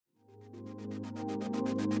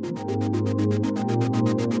Good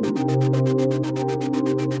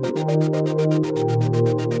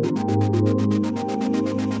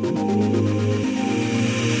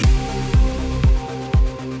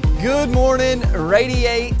morning,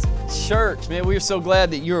 Radiate Church. Man, we are so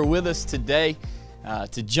glad that you are with us today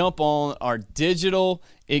to jump on our digital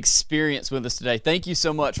experience with us today. Thank you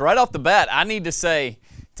so much. Right off the bat, I need to say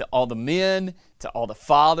to all the men, to all the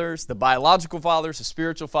fathers, the biological fathers, the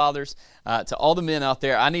spiritual fathers, to all the men out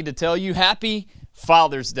there, I need to tell you Happy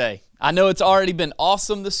Father's Day. I know it's already been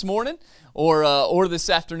awesome this morning or this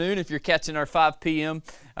afternoon if you're catching our 5 p.m.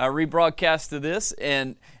 Rebroadcast of this,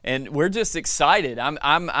 and we're just excited.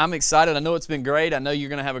 I'm excited. I know it's been great. I know you're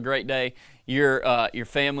going to have a great day. Your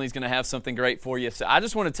family's going to have something great for you. So I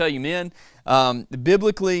just want to tell you, men,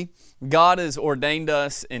 biblically, God has ordained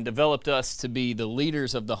us and developed us to be the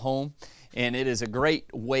leaders of the home, and it is a great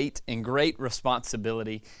weight and great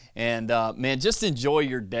responsibility. And man, just enjoy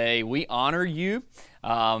your day. We honor you.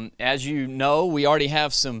 As you know, we already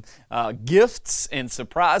have some gifts and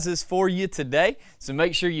surprises for you today, so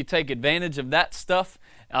make sure you take advantage of that stuff.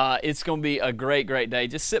 It's going to be a great, great day.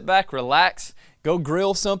 Just sit back, relax, go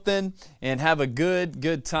grill something, and have a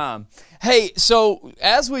good time. Hey, so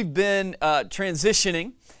as we've been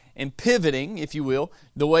transitioning and pivoting, if you will,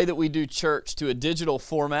 the way that we do church to a digital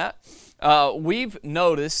format, we've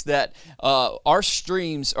noticed that our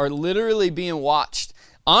streams are literally being watched,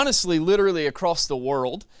 honestly, literally across the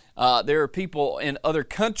world. There are people in other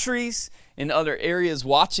countries, in other areas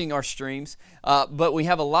watching our streams, but we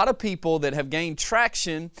have a lot of people that have gained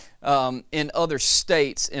traction in other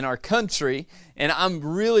states in our country, and I'm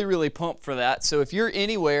really, really pumped for that. So if you're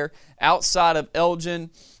anywhere outside of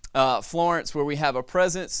Elgin, Florence, where we have a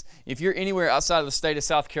presence, if you're anywhere outside of the state of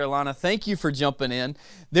South Carolina, thank you for jumping in.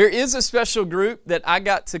 There is a special group that I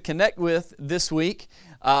got to connect with this week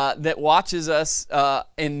that watches us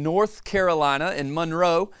in North Carolina, in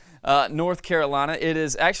Monroe, North Carolina. It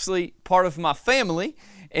is actually part of my family,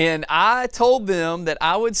 and I told them that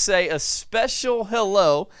I would say a special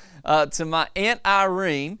hello to my Aunt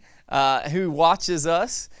Irene, who watches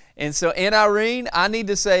us. And so, Aunt Irene, I need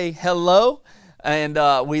to say hello, and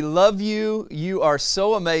we love you. You are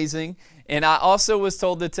so amazing. And I also was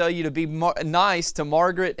told to tell you to be nice to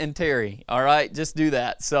Margaret and Terry. All right, just do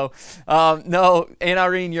that. So, no, Aunt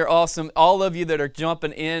Irene, you're awesome. All of you that are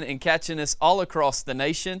jumping in and catching us all across the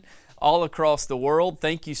nation, all across the world,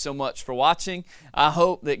 thank you so much for watching. I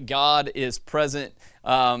hope that God is present,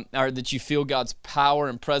 or that you feel God's power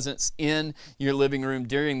and presence in your living room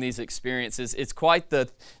during these experiences. It's quite the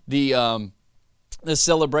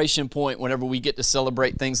celebration point whenever we get to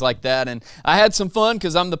celebrate things like that. And I had some fun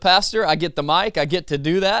because I'm the pastor. I get the mic. I get to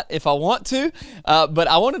do that if I want to. But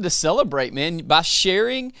I wanted to celebrate, man, by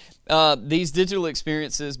sharing these digital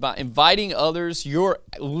experiences, by inviting others. You're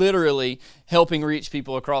literally helping reach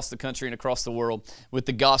people across the country and across the world with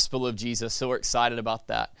the gospel of Jesus. So we're excited about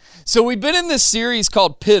that. So we've been in this series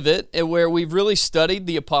called Pivot, where we've really studied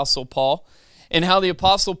the Apostle Paul and how the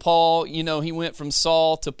Apostle Paul, you know, he went from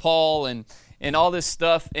Saul to Paul and all this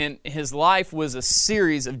stuff, and his life was a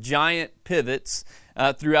series of giant pivots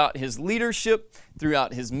throughout his leadership,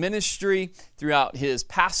 throughout his ministry, throughout his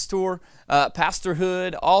pastorhood,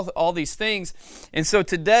 all these things. And so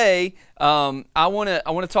today, I want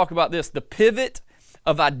to talk about this: the pivot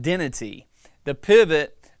of identity. The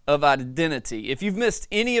pivot of identity. If you've missed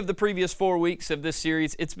any of the previous 4 weeks of this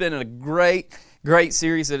series, it's been a great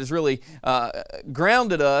series that has really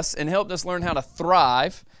grounded us and helped us learn how to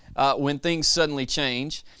thrive when things suddenly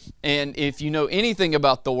change. And if you know anything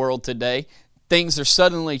about the world today, things are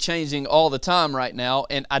suddenly changing all the time right now,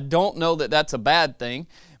 and I don't know that that's a bad thing,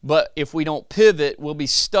 but if we don't pivot, we'll be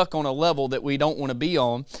stuck on a level that we don't want to be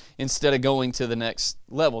on instead of going to the next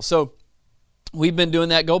level. So we've been doing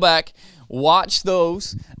that. Go back, watch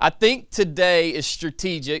those. I think today is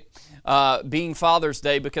strategic, being Father's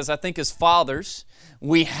Day, because I think as fathers,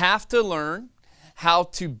 we have to learn how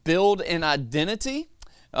to build an identity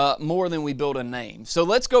more than we build a name. So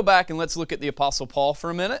let's go back and let's look at the Apostle Paul for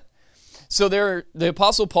a minute. So the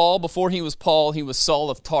Apostle Paul, before he was Paul, he was Saul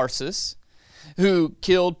of Tarsus, who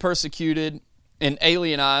killed, persecuted, and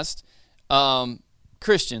alienized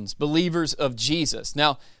Christians, believers of Jesus.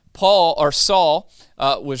 Now, Saul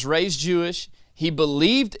was raised Jewish. He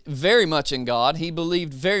believed very much in God. He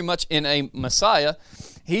believed very much in a Messiah.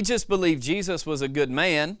 He just believed Jesus was a good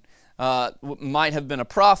man, might have been a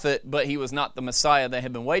prophet, but he was not the Messiah they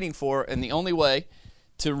had been waiting for. And the only way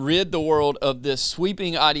to rid the world of this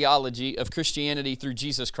sweeping ideology of Christianity through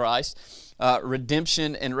Jesus Christ,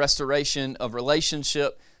 redemption and restoration of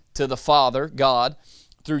relationship to the Father, God,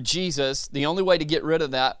 through Jesus, the only way to get rid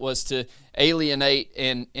of that was to alienate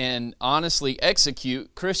and honestly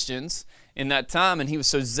execute Christians in that time. And he was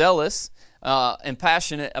so zealous and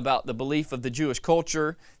passionate about the belief of the Jewish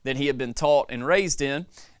culture that he had been taught and raised in,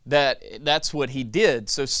 that's what he did.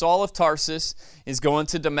 So Saul of Tarsus is going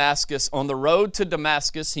to Damascus. On the road to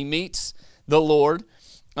Damascus, he meets the Lord,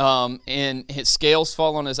 and his scales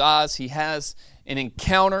fall on his eyes. He has an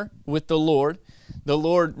encounter with the Lord. The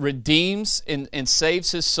Lord redeems and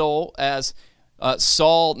saves his soul as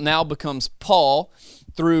Saul now becomes Paul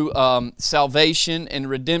through salvation and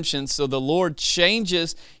redemption. So the Lord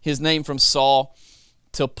changes his name from Saul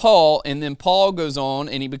to Paul, and then Paul goes on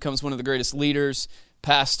and he becomes one of the greatest leaders,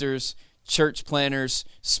 pastors, church planners,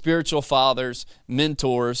 spiritual fathers,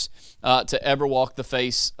 mentors to ever walk the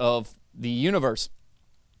face of the universe.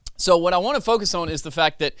 So what I want to focus on is the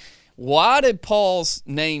fact that why did Paul's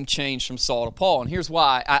name change from Saul to Paul? And here's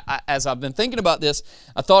why. As I've been thinking about this,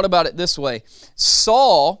 I thought about it this way.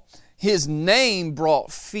 Saul, his name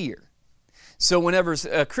brought fear. So whenever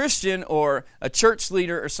a Christian or a church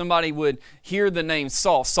leader or somebody would hear the name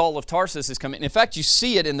Saul, Saul of Tarsus is coming. In fact, you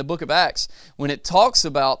see it in the book of Acts when it talks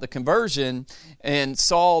about the conversion, and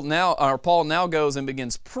Paul now goes and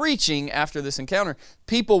begins preaching after this encounter.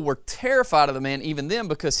 People were terrified of the man even then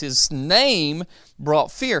because his name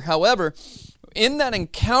brought fear. However, in that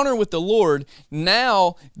encounter with the Lord,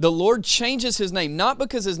 now the Lord changes his name, not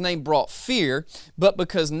because his name brought fear, but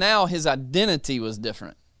because now his identity was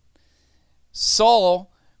different.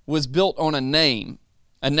 Saul was built on a name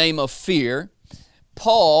of fear.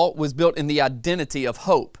 Paul was built in the identity of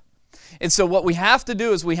hope. And so what we have to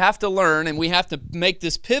do is we have to learn, and we have to make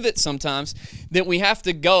this pivot sometimes, that we have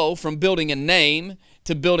to go from building a name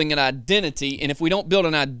to building an identity. And if we don't build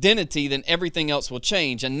an identity, then everything else will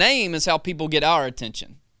change. A name is how people get our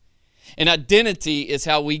attention. An identity is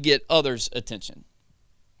how we get others' attention.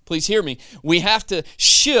 Please hear me. We have to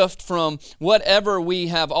shift from whatever we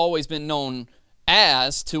have always been known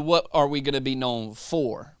as to what are we going to be known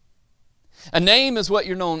for. A name is what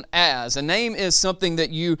you're known as. A name is something that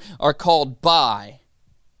you are called by.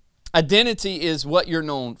 Identity is what you're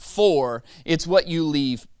known for. It's what you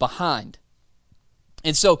leave behind.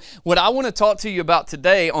 And so what I want to talk to you about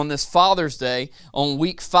today on this Father's Day, on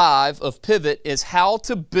week 5 of Pivot, is how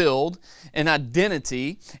to build an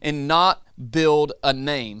identity and not build a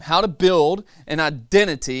name. How to build an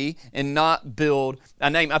identity and not build a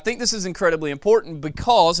name. I think this is incredibly important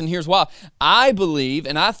because, and here's why, I believe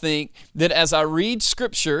and I think that as I read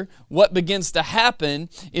Scripture, what begins to happen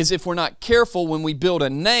is if we're not careful, when we build a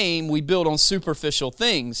name, we build on superficial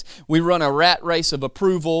things. We run a rat race of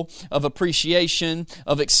approval, of appreciation,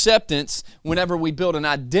 of acceptance. Whenever we build an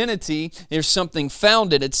identity, there's something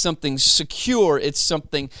founded, it's something secure, it's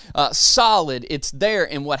something solid, it's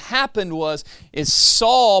there. And what happened is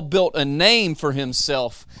Saul built a name for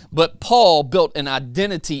himself, but Paul built an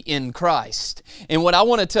identity in Christ. And what I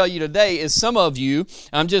want to tell you today is some of you,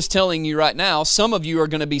 I'm just telling you right now, some of you are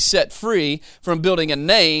going to be set free from building a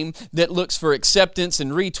name that looks for acceptance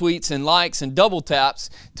and retweets and likes and double taps,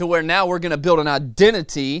 to where now we're going to build an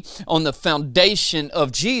identity on the foundation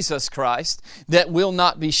of Jesus Christ that will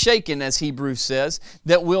not be shaken, as Hebrews says,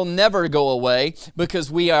 that will never go away,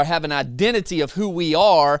 because we have an identity of who we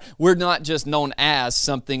are. We're not just known as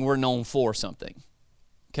something, we're known for something.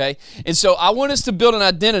 Okay? And so I want us to build an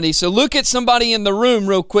identity. So look at somebody in the room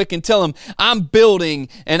real quick and tell them, I'm building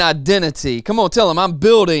an identity. Come on, tell them, I'm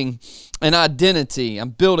building an identity.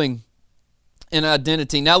 I'm building an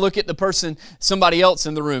identity. Now look at the person, somebody else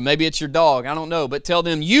in the room. Maybe it's your dog, I don't know. But tell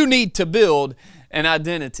them, you need to build an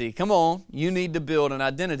identity. Come on, you need to build an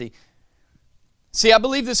identity. See, I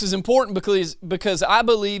believe this is important because I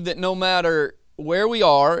believe that no matter where we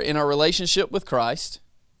are in our relationship with Christ,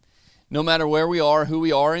 no matter where we are, who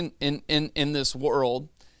we are in this world,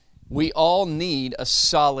 we all need a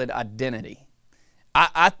solid identity.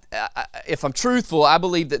 If I'm truthful, I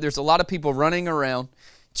believe that there's a lot of people running around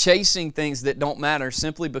chasing things that don't matter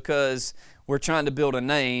simply because we're trying to build a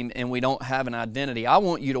name and we don't have an identity. I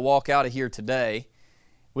want you to walk out of here today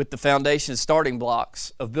with the foundation starting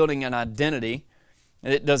blocks of building an identity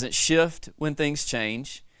that doesn't shift when things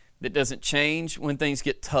change, that doesn't change when things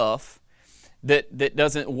get tough, that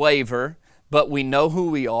doesn't waver, but we know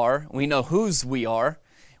who we are, we know whose we are,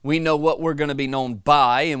 we know what we're going to be known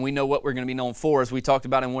by, and we know what we're going to be known for, as we talked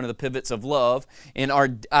about in one of the pivots of love. And our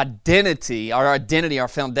identity, our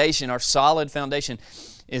foundation, our solid foundation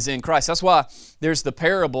is in Christ. That's why there's the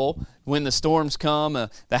parable when the storms come,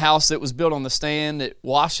 the house that was built on the sand, it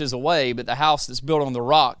washes away, but the house that's built on the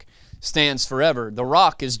rock stands forever. The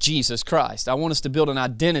rock is Jesus Christ. I want us to build an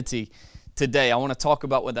identity today. I want to talk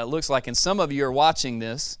about what that looks like. And some of you are watching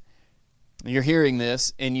this, you're hearing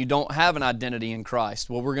this, and you don't have an identity in Christ.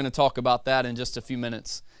 Well, we're going to talk about that in just a few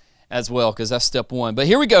minutes as well, because that's step one. But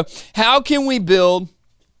here we go. How can we build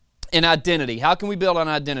an identity? How can we build an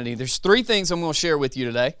identity? There's three things I'm going to share with you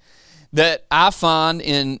today that I find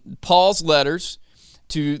in Paul's letters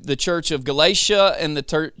to the church of Galatia and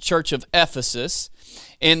the church of Ephesus.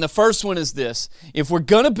 And the first one is this: if we're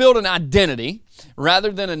going to build an identity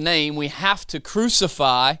rather than a name, we have to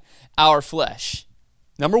crucify our flesh.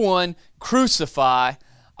 Number one, crucify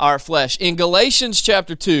our flesh. In Galatians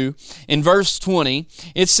chapter 2, in verse 20,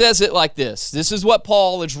 it says it like this. This is what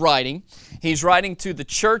Paul is writing. He's writing to the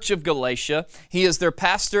church of Galatia. He is their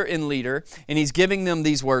pastor and leader, and he's giving them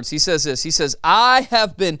these words. He says this. He says, I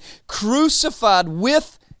have been crucified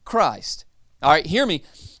with Christ. All right, hear me.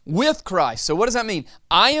 With Christ. So what does that mean?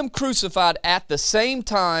 I am crucified at the same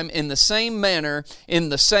time, in the same manner, in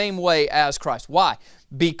the same way as Christ. Why?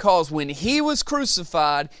 Because when He was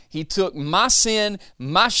crucified, He took my sin,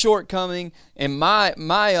 my shortcoming, and my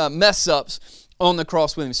mess-ups on the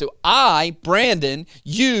cross with Him. So I, Brandon,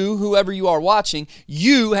 you, whoever you are watching,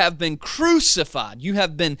 you have been crucified. You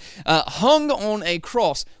have been hung on a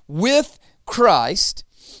cross with Christ.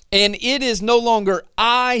 And it is no longer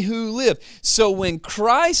I who live. So when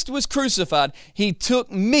Christ was crucified, He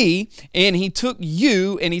took me and He took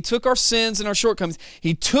you and He took our sins and our shortcomings.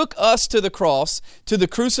 He took us to the cross, to the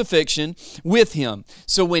crucifixion with Him.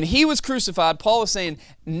 So when He was crucified, Paul is saying,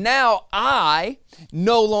 now I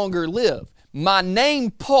no longer live. My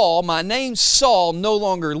name Paul, my name Saul no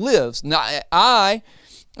longer lives. Now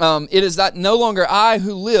it is not no longer I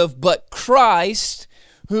who live, but Christ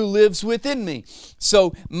who lives within me.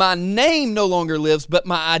 So my name no longer lives, but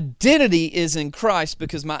my identity is in Christ,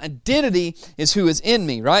 because my identity is who is in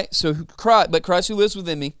me, right? So Christ who lives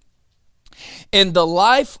within me. And the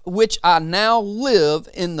life which I now live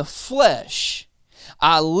in the flesh,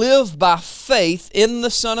 I live by faith in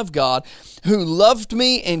the Son of God, who loved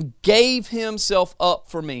me and gave Himself up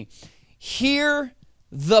for me. Hear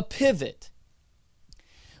the pivot.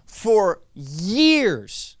 For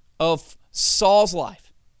years of Saul's life,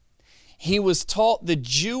 he was taught the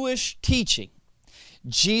Jewish teaching.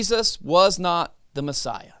 Jesus was not the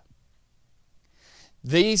Messiah.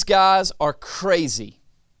 These guys are crazy.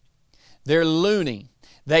 They're loony.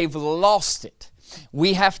 They've lost it.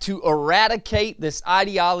 We have to eradicate this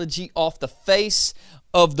ideology off the face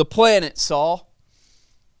of the planet, Saul.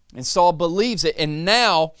 And Saul believes it. And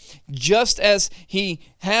now, just as he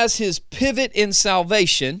has his pivot in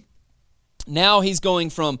salvation, now he's going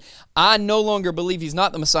from, I no longer believe He's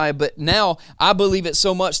not the Messiah, but now I believe it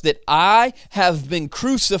so much that I have been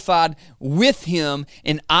crucified with Him,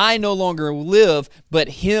 and I no longer live, but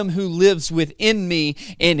Him who lives within me,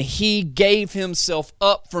 and He gave Himself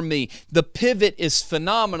up for me. The pivot is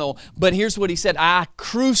phenomenal, but here's what he said: I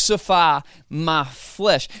crucify my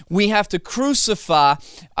flesh. We have to crucify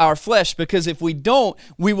our flesh, because if we don't,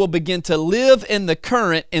 we will begin to live in the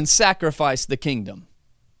current and sacrifice the kingdom.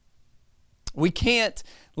 We can't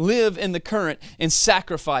live in the current and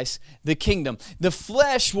sacrifice the kingdom. The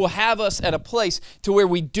flesh will have us at a place to where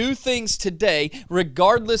we do things today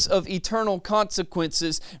regardless of eternal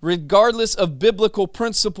consequences, regardless of biblical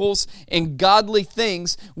principles and godly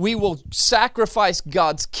things. We will sacrifice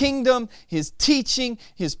God's kingdom, His teaching,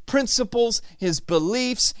 His principles, His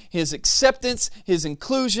beliefs, His acceptance, His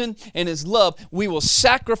inclusion, and His love. We will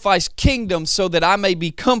sacrifice kingdom so that I may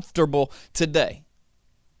be comfortable today.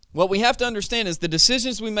 What we have to understand is the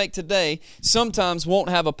decisions we make today sometimes won't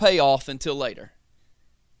have a payoff until later.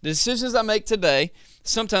 The decisions I make today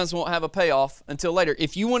sometimes won't have a payoff until later.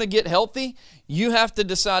 If you want to get healthy, you have to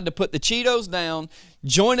decide to put the Cheetos down,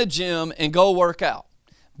 join a gym, and go work out.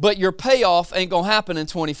 But your payoff ain't going to happen in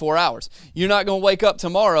 24 hours. You're not going to wake up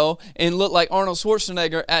tomorrow and look like Arnold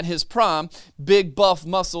Schwarzenegger at his prime, big buff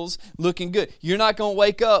muscles, looking good. You're not going to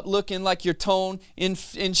wake up looking like you're toned, in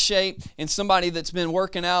shape, and somebody that's been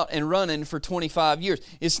working out and running for 25 years.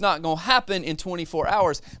 It's not going to happen in 24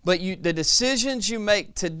 hours. But the decisions you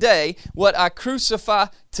make today, what I crucify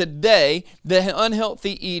today, the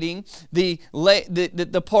unhealthy eating, the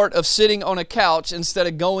part of sitting on a couch instead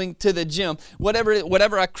of going to the gym,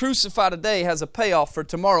 whatever I crucify today has a payoff for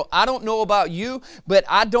tomorrow. I don't know about you, but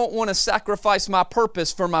I don't want to sacrifice my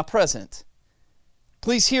purpose for my present.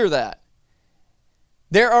 Please hear that.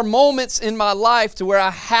 There are moments in my life to where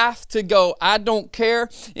I have to go. I don't care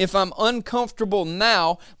if I'm uncomfortable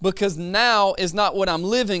now, because now is not what I'm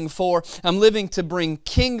living for. I'm living to bring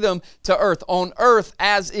kingdom to earth, on earth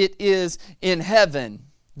as it is in heaven.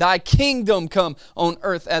 Thy kingdom come on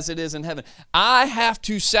earth as it is in heaven. I have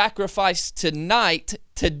to sacrifice today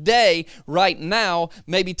today, right now,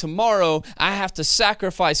 maybe tomorrow, I have to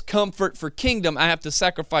sacrifice comfort for kingdom. I have to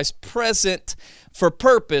sacrifice present for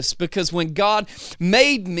purpose, because when God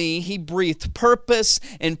made me, He breathed purpose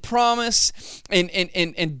and promise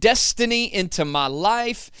and destiny into my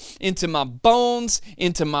life, into my bones,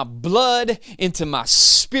 into my blood, into my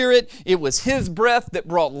spirit. It was His breath that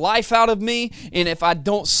brought life out of me, and if I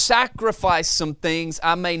don't sacrifice some things,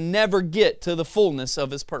 I may never get to the fullness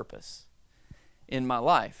of His purpose in my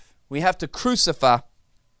life. We have to crucify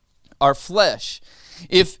our flesh.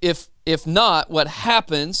 If not, what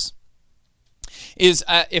happens is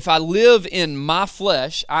if I live in my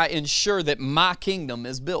flesh, I ensure that my kingdom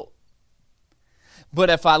is built. But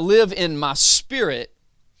if I live in my spirit,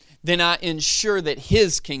 then I ensure that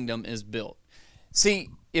His kingdom is built. See,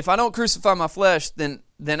 if I don't crucify my flesh, then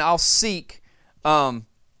I'll seek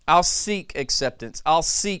acceptance. I'll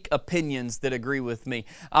seek opinions that agree with me.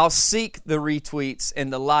 I'll seek the retweets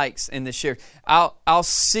and the likes and the shares. I'll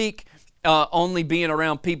seek only being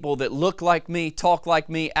around people that look like me, talk like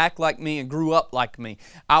me, act like me, and grew up like me.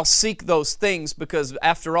 I'll seek those things because,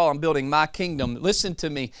 after all, I'm building my kingdom. Listen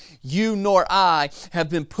to me. You nor I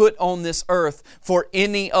have been put on this earth for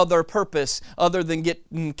any other purpose other than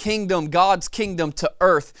getting God's kingdom to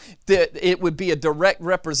earth. That it would be a direct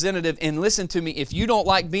representative. And listen to me, if you don't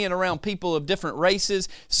like being around people of different races,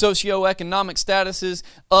 socioeconomic statuses,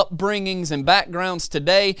 upbringings, and backgrounds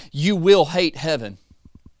today, you will hate heaven.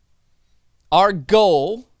 Our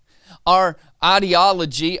goal, our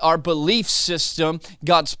ideology, our belief system,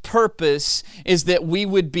 God's purpose is that we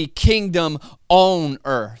would be kingdom on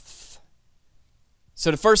earth.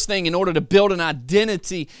 So the first thing, in order to build an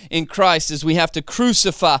identity in Christ, is we have to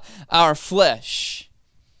crucify our flesh.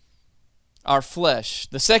 Our flesh.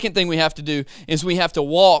 The second thing we have to do is we have to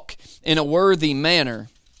walk in a worthy manner.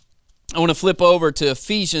 I want to flip over to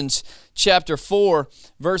Ephesians chapter 4,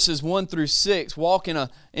 verses 1 through 6. Walk in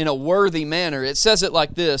a worthy manner. It says it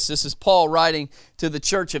like this. This is Paul writing to the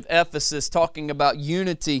church of Ephesus, talking about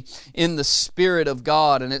unity in the Spirit of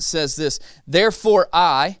God. And it says this: "Therefore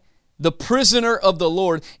I, the prisoner of the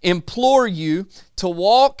Lord, implore you to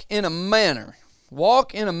walk in a manner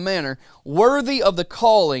worthy of the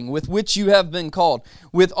calling with which you have been called,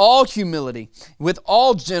 with all humility, with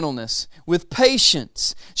all gentleness, with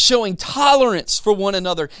patience, showing tolerance for one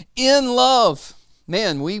another in love."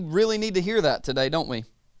 Man, we really need to hear that today, don't we?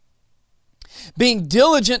 "Being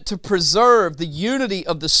diligent to preserve the unity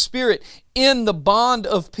of the Spirit in the bond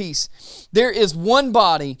of peace. There is one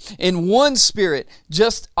body and one Spirit,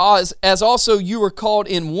 just as also you were called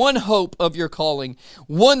in one hope of your calling,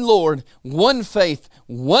 one Lord, one faith,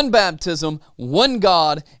 one baptism, one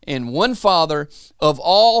God, and one Father of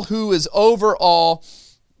all, who is over all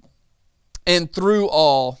and through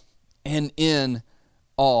all and in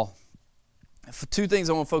all." Two things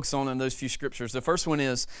I want to focus on in those few scriptures. The first one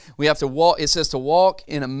is we have to walk. It says to walk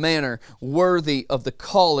in a manner worthy of the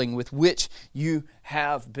calling with which you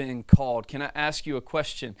have been called. Can I ask you a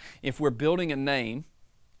question? If we're building a name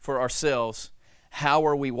for ourselves, how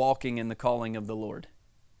are we walking in the calling of the Lord?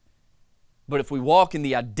 But if we walk in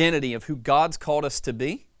the identity of who God's called us to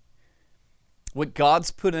be, what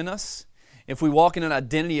God's put in us, if we walk in an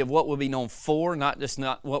identity of what we'll be known for, not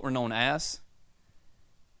what we're known as,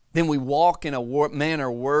 then we walk in a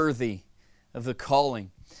manner worthy of the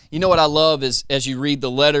calling. You know what I love is, as you read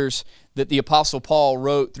the letters that the Apostle Paul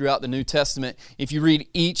wrote throughout the New Testament, if you read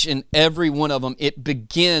each and every one of them, it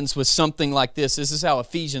begins with something like this. This is how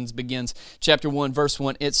Ephesians begins. Chapter 1, verse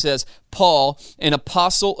 1, it says, "Paul, an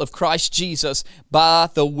apostle of Christ Jesus, by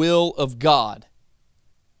the will of God."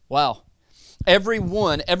 Wow. Every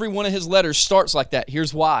one of his letters starts like that.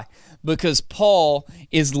 Here's why. Because Paul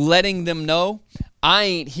is letting them know, I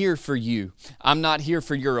ain't here for you. I'm not here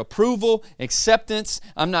for your approval, acceptance.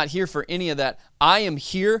 I'm not here for any of that. I am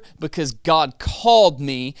here because God called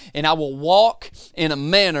me, and I will walk in a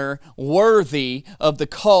manner worthy of the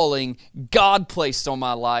calling God placed on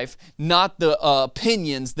my life, not the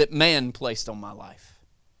opinions that man placed on my life.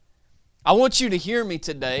 I want you to hear me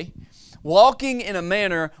today. Walking in a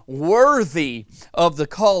manner worthy of the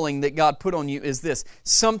calling that God put on you is this.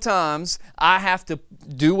 Sometimes I have to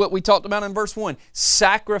do what we talked about in verse 1.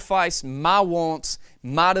 Sacrifice my wants,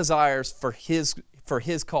 my desires for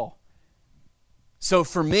His call. So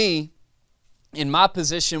for me, in my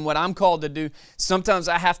position, what I'm called to do, sometimes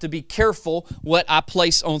I have to be careful what I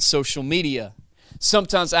place on social media.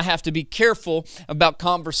 Sometimes I have to be careful about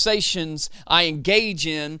conversations I engage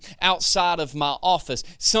in outside of my office.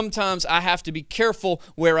 Sometimes I have to be careful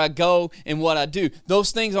where I go and what I do.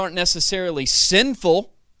 Those things aren't necessarily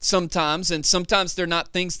sinful. sometimes, and sometimes they're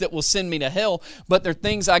not things that will send me to hell, but they're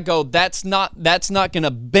things I go, that's not going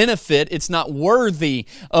to benefit. It's not worthy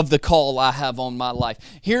of the call I have on my life.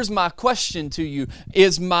 Here's my question to you.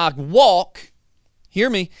 Is my walk, hear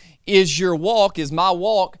me, is my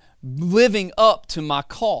walk living up to my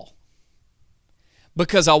call?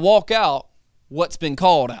 Because I walk out what's been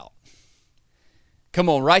called out. Come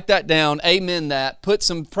on, write that down. Amen that. Put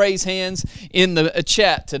some praise hands in the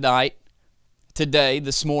chat today,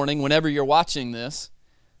 this morning, whenever you're watching this.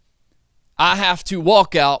 I have to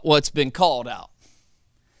walk out what's been called out.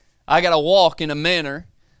 I got to walk in a manner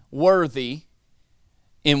worthy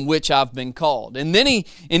in which I've been called. And then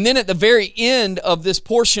at the very end of this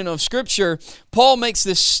portion of Scripture, Paul makes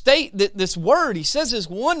this word. He says this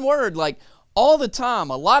one word like all the time,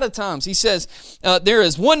 a lot of times. He says, there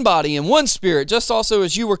is one body and one Spirit, just also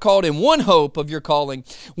as you were called in one hope of your calling,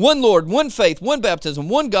 one Lord, one faith, one baptism,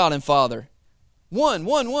 one God and Father. One.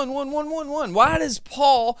 Why does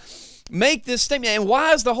Paul make this statement? And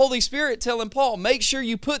why is the Holy Spirit telling Paul, make sure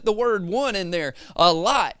you put the word one in there a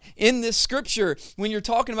lot in this Scripture when you're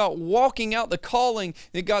talking about walking out the calling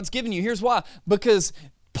that God's given you? Here's why. Because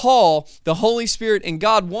Paul, the Holy Spirit, and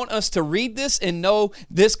God want us to read this and know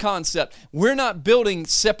this concept. We're not building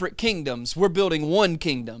separate kingdoms. We're building one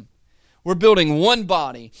kingdom. We're building one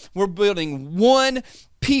body. We're building one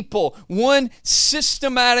people, one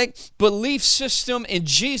systematic belief system in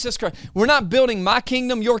Jesus Christ. We're not building my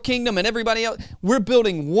kingdom, your kingdom, and everybody else. We're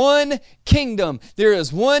building one kingdom. There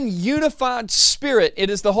is one unified Spirit.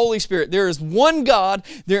 It is the Holy Spirit. There is one God.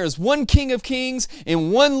 There is one King of Kings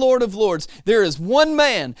and one Lord of Lords. There is one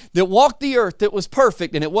man that walked the earth that was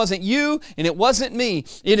perfect, and it wasn't you and it wasn't me.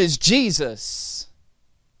 It is Jesus.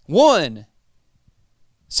 One.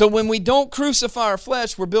 So when we don't crucify our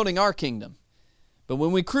flesh, we're building our kingdom. But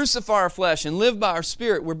when we crucify our flesh and live by our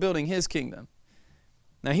Spirit, we're building His kingdom.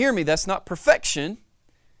 Now hear me, that's not perfection.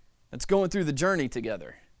 That's going through the journey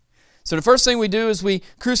together. So the first thing we do is we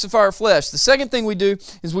crucify our flesh. The second thing we do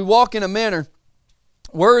is we walk in a manner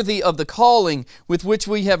worthy of the calling with which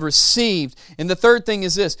we have received. And the third thing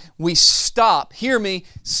is this, we stop. Hear me,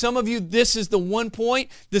 some of you, this is the one point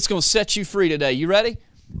that's going to set you free today. You ready?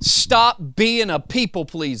 Stop being a people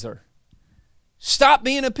pleaser. Stop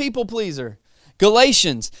being a people pleaser.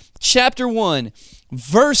 Galatians chapter 1,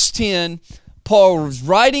 verse 10, Paul is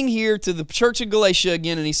writing here to the church of Galatia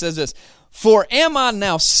again, and he says this, "For am I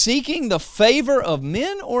now seeking the favor of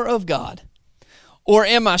men or of God? Or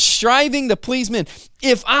am I striving to please men?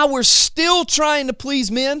 If I were still trying to please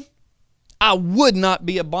men, I would not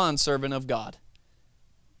be a bondservant of God."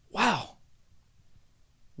 Wow.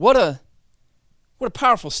 What a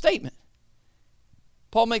powerful statement.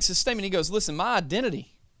 Paul makes this statement. He goes, listen, my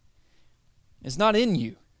identity is not in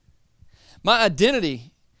you. My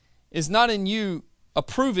identity is not in you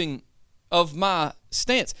approving of my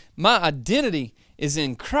stance. My identity is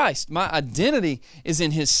in Christ. My identity is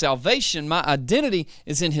in His salvation. My identity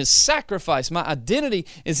is in His sacrifice. My identity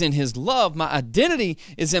is in His love. My identity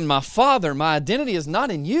is in my Father. My identity is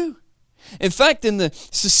not in you. In fact, in the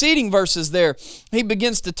succeeding verses there, he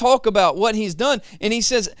begins to talk about what he's done. And he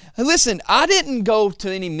says, listen, I didn't go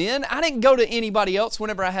to any men. I didn't go to anybody else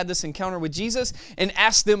whenever I had this encounter with Jesus and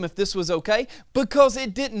ask them if this was okay, because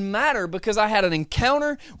it didn't matter, because I had an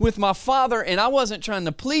encounter with my Father and I wasn't trying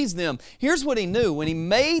to please them. Here's what he knew. When he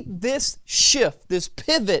made this shift, this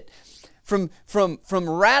pivot from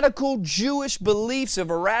radical Jewish beliefs of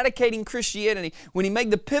eradicating Christianity, when he made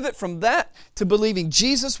the pivot from that to believing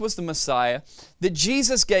Jesus was the Messiah, that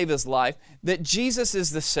Jesus gave His life, that Jesus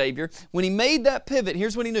is the Savior, when he made that pivot,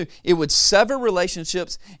 here's what he knew. It would sever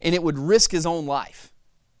relationships and it would risk his own life.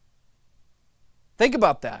 Think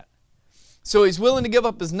about that. So he's willing to give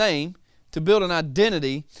up his name to build an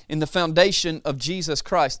identity in the foundation of Jesus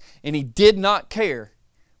Christ, and he did not care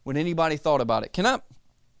what anybody thought about it. Can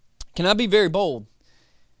I be very bold?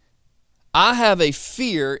 I have a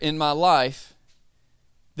fear in my life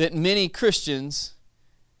that many Christians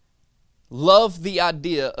love the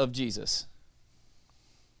idea of Jesus.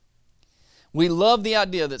 We love the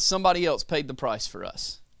idea that somebody else paid the price for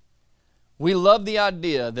us. We love the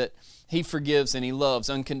idea that He forgives and He loves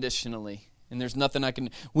unconditionally, and there's nothing I can...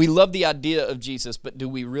 We love the idea of Jesus, but do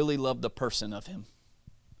we really love the person of Him?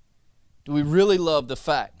 Do we really love the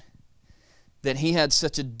fact that He had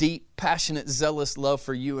such a deep, passionate, zealous love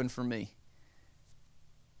for you and for me,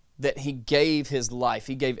 that He gave His life,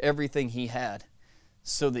 He gave everything He had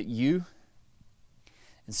so that you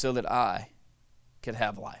and so that I could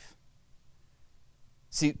have life?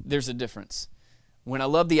 See, there's a difference. When I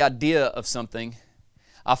love the idea of something,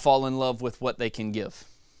 I fall in love with what they can give.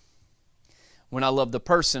 When I love the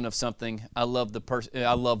person of something, I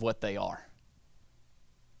love what they are.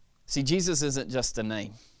 See, Jesus isn't just a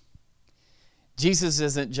name. Jesus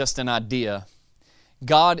isn't just an idea.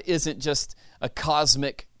 God isn't just a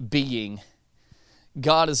cosmic being.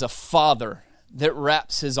 God is a Father that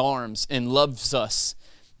wraps His arms and loves us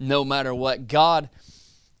no matter what. God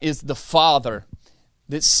is the Father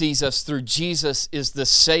that sees us through. Jesus is the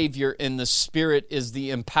Savior, and the Spirit is the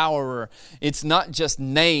empowerer. It's not just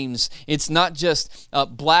names. It's not just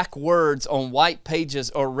black words on white pages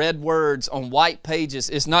or red words on white pages.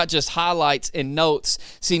 It's not just highlights and notes.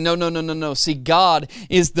 See, no. See, God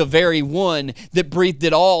is the very one that breathed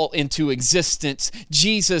it all into existence.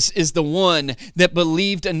 Jesus is the one that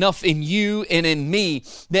believed enough in you and in me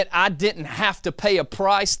that I didn't have to pay a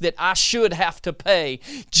price that I should have to pay.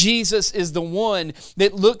 Jesus is the one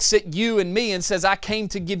that looks at you and me and says, I came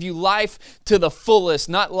to give you life to the fullest,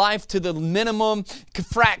 not life to the minimum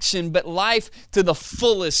fraction, but life to the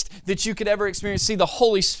fullest that you could ever experience. See, the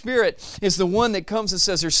Holy Spirit is the one that comes and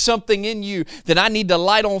says, there's something in you that I need to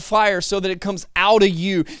light on fire so that it comes out of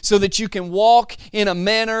you, so that you can walk in a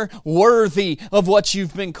manner worthy of what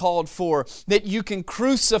you've been called for, that you can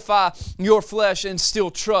crucify your flesh and still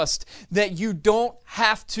trust, that you don't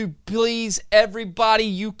have to please everybody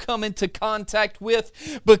you come into contact with,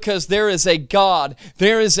 because there is a God,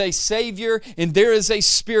 there is a Savior, and there is a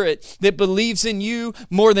Spirit that believes in you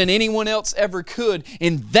more than anyone else ever could.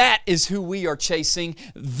 And that is who we are chasing.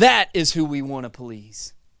 That is who we want to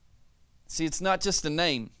please. See, it's not just a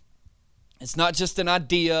name. It's not just an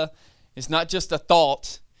idea. It's not just a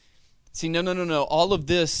thought. See, no. All of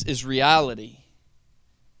this is reality.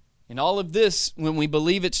 And all of this, when we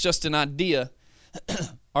believe it's just an idea,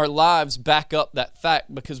 our lives back up that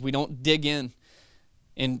fact, because we don't dig in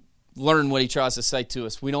and learn what He tries to say to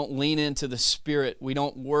us. We don't lean into the Spirit. We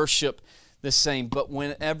don't worship the same. But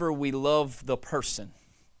whenever we love the person.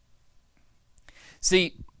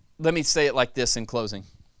 See, let me say it like this in closing.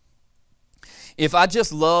 If I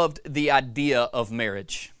just loved the idea of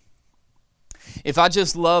marriage, if I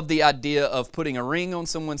just loved the idea of putting a ring on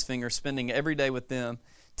someone's finger, spending every day with them,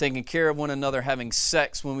 taking care of one another, having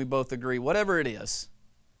sex when we both agree, whatever it is.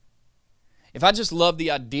 If I just love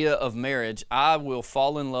the idea of marriage, I will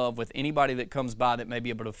fall in love with anybody that comes by that may be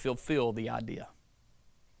able to fulfill the idea.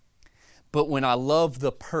 But when I love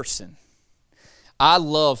the person, I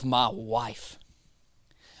love my wife.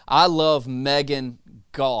 I love Megan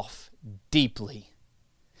Goff deeply.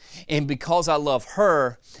 And because I love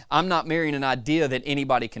her, I'm not marrying an idea that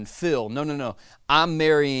anybody can fill. No. I'm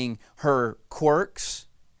marrying her quirks.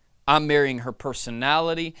 I'm marrying her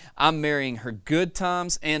personality. I'm marrying her good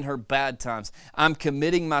times and her bad times. I'm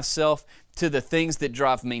committing myself to the things that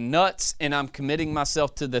drive me nuts, and I'm committing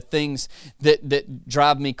myself to the things that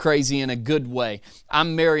drive me crazy in a good way.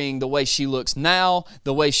 I'm marrying the way she looks now,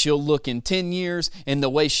 the way she'll look in 10 years, and the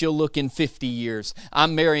way she'll look in 50 years.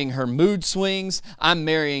 I'm marrying her mood swings. I'm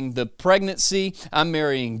marrying the pregnancy. I'm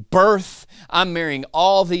marrying birth. I'm marrying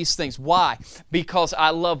all these things. Why? Because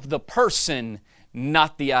I love the person,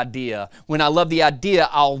 not the idea. When I love the idea,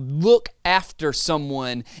 I'll look after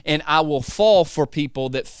someone and I will fall for people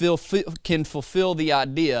that can fulfill the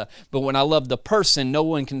idea. But when I love the person, no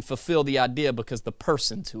one can fulfill the idea, because the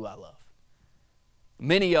person's who I love.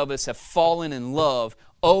 Many of us have fallen in love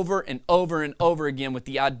over and over and over again with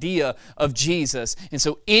the idea of Jesus. And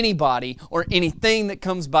so anybody or anything that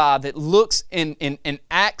comes by that looks and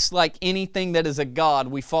acts like anything that is a God,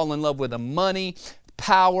 we fall in love with. A money,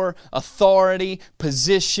 power, authority,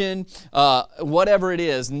 position, whatever it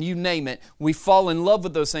is, and you name it, we fall in love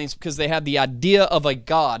with those things because they have the idea of a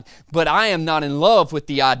God. But I am not in love with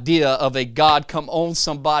the idea of a God. Come on,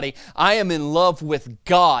 somebody. I am in love with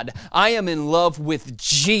God. I am in love with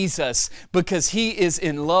Jesus, because He is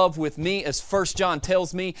in love with me. As 1 John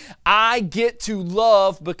tells me, I get to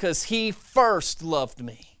love because He first loved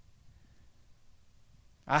me.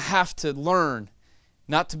 I have to learn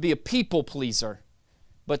not to be a people pleaser,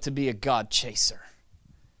 but to be a God chaser,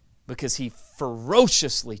 because He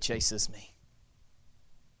ferociously chases me.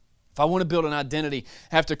 If I want to build an identity,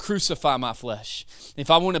 I have to crucify my flesh. If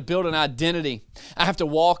I want to build an identity, I have to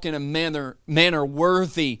walk in a manner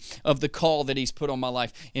worthy of the call that He's put on my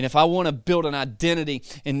life. And if I want to build an identity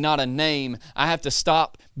and not a name, I have to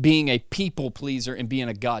stop being a people pleaser and being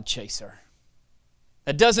a God chaser.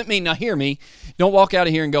 That doesn't mean, now hear me, don't walk out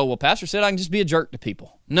of here and go, well, Pastor said I can just be a jerk to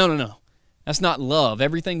people. No. That's not love.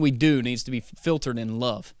 Everything we do needs to be filtered in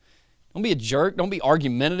love. Don't be a jerk. Don't be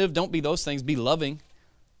argumentative. Don't be those things. Be loving.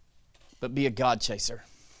 But be a God chaser.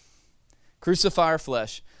 Crucify our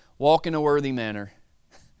flesh. Walk in a worthy manner.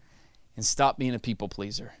 And stop being a people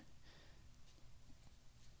pleaser.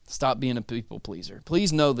 Stop being a people pleaser.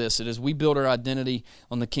 Please know this, that as we build our identity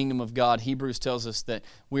on the kingdom of God, Hebrews tells us that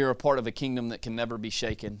we are a part of a kingdom that can never be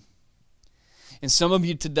shaken. And some of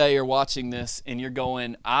you today are watching this and you're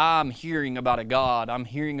going, I'm hearing about a God, I'm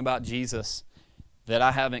hearing about Jesus that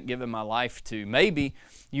I haven't given my life to. Maybe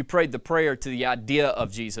you prayed the prayer to the idea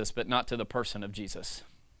of Jesus, but not to the person of Jesus.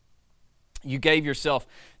 You gave yourself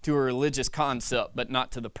to a religious concept, but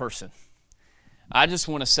not to the person. I just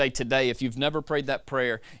want to say today, if you've never prayed that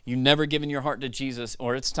prayer, you've never given your heart to Jesus,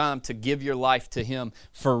 or it's time to give your life to Him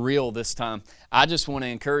for real this time, I just want to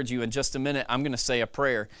encourage you. In just a minute, I'm going to say a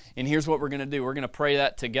prayer. And here's what we're going to do. We're going to pray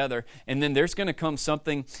that together. And then there's going to come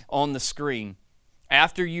something on the screen.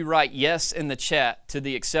 After you write yes in the chat to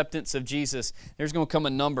the acceptance of Jesus, there's going to come a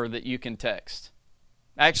number that you can text.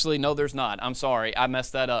 Actually, no, there's not. I'm sorry. I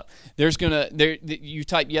messed that up. You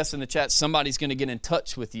type yes in the chat, somebody's going to get in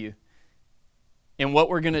touch with you. And what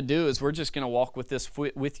we're going to do is we're just going to walk with this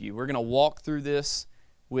with you. We're going to walk through this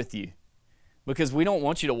with you. Because we don't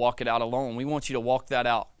want you to walk it out alone. We want you to walk that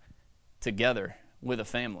out together with a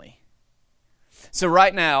family. So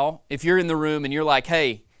right now, if you're in the room and you're like,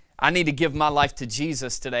 hey, I need to give my life to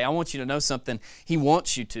Jesus today, I want you to know something. He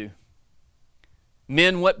wants you to.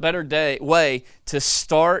 Men, what better way to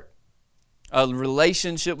start a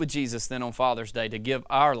relationship with Jesus than on Father's Day, to give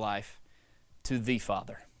our life to the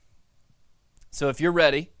Father. So if you're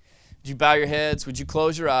ready, would you bow your heads? Would you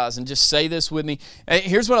close your eyes and just say this with me? Hey,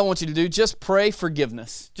 here's what I want you to do. Just pray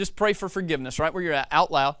forgiveness. Just pray for forgiveness right where you're at,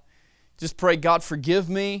 out loud. Just pray, God, forgive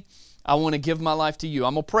me. I want to give my life to you.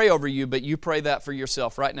 I'm going to pray over you, but you pray that for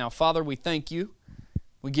yourself right now. Father, we thank you.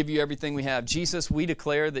 We give you everything we have. Jesus, we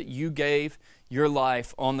declare that you gave your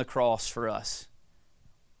life on the cross for us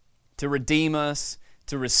to redeem us,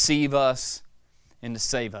 to receive us, and to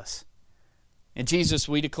save us. And Jesus,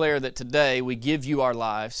 we declare that today we give you our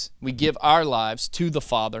lives. We give our lives to the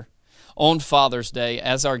Father on Father's Day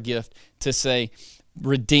as our gift to say,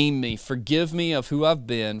 redeem me, forgive me of who I've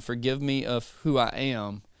been, forgive me of who I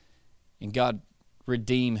am, and God,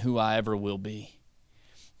 redeem who I ever will be.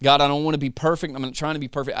 God, I don't want to be perfect. I'm not trying to be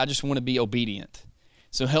perfect. I just want to be obedient.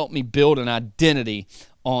 So help me build an identity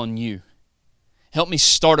on you. Help me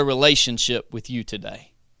start a relationship with you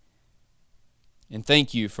today. And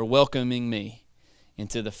thank you for welcoming me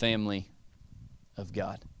into the family of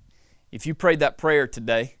God. If you prayed that prayer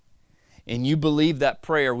today and you believe that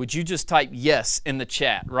prayer, would you just type yes in the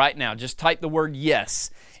chat right now? Just type the word yes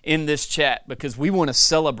in this chat, because we want to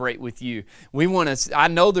celebrate with you. I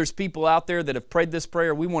know there's people out there that have prayed this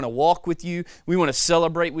prayer. We want to walk with you. We want to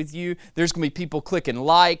celebrate with you. There's going to be people clicking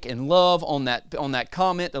like and love on that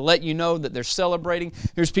comment to let you know that they're celebrating.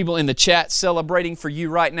 There's people in the chat celebrating for you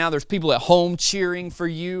right now. There's people at home cheering for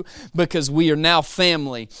you, because we are now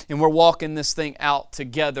family and we're walking this thing out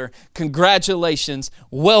together. Congratulations.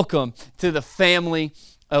 Welcome to the family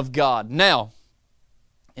of God. Now,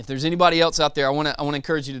 if there's anybody else out there, I want to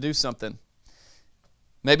encourage you to do something.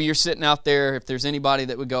 Maybe you're sitting out there, if there's anybody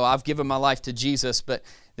that would go, I've given my life to Jesus, but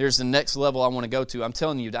there's the next level I want to go to. I'm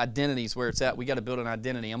telling you, the identity is where it's at. We got to build an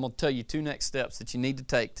identity. I'm going to tell you 2 next steps that you need to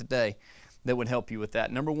take today that would help you with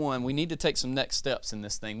that. Number 1, we need to take some next steps in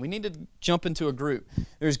this thing. We need to jump into a group.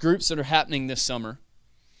 There's groups that are happening this summer.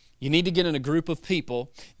 You need to get in a group of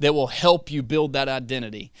people that will help you build that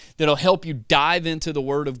identity, that will help you dive into the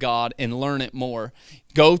Word of God and learn it more.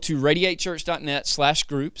 Go to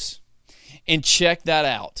radiatechurch.net/groups and check that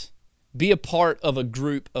out. Be a part of a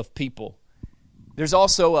group of people. There's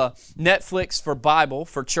also a Netflix for Bible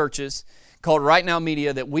for churches called Right Now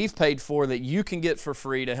Media that we've paid for, that you can get for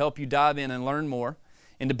free to help you dive in and learn more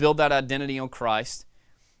and to build that identity on Christ.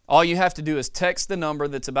 All you have to do is text the number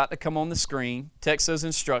that's about to come on the screen, text those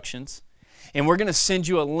instructions, and we're going to send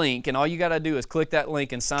you a link, and all you got to do is click that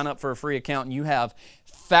link and sign up for a free account, and you have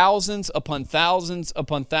thousands upon thousands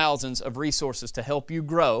upon thousands of resources to help you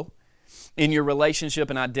grow in your relationship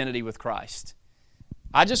and identity with Christ.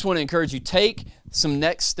 I just want to encourage you, take some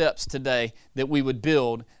next steps today that we would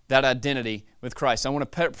build that identity with Christ. I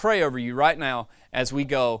want to pray over you right now as we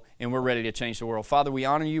go and we're ready to change the world. Father, we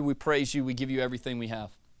honor you, we praise you, we give you everything we have.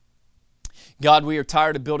 God, we are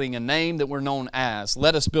tired of building a name that we're known as.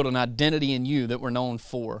 Let us build an identity in you that we're known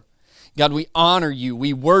for. God, we honor you.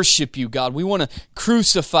 We worship you, God. We want to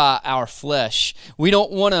crucify our flesh. We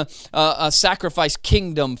don't want to sacrifice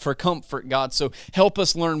kingdom for comfort, God. So help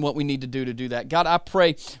us learn what we need to do that. God, I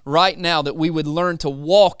pray right now that we would learn to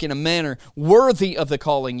walk in a manner worthy of the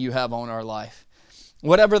calling you have on our life.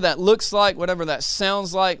 Whatever that looks like, whatever that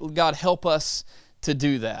sounds like, God, help us to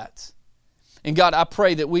do that. And God, I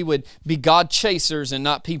pray that we would be God chasers and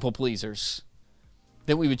not people pleasers.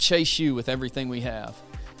 That we would chase you with everything we have.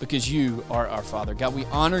 because you are our Father. God, we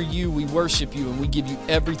honor you, we worship you, and we give you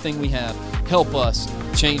everything we have. Help us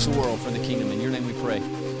change the world for the kingdom. In your name we pray.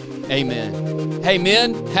 Amen. Hey,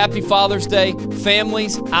 men, happy Father's Day.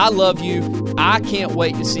 Families, I love you. I can't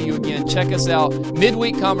wait to see you again. Check us out.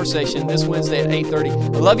 Midweek Conversation this Wednesday at 8:30.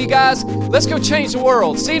 I love you guys. Let's go change the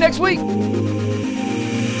world. See you next week.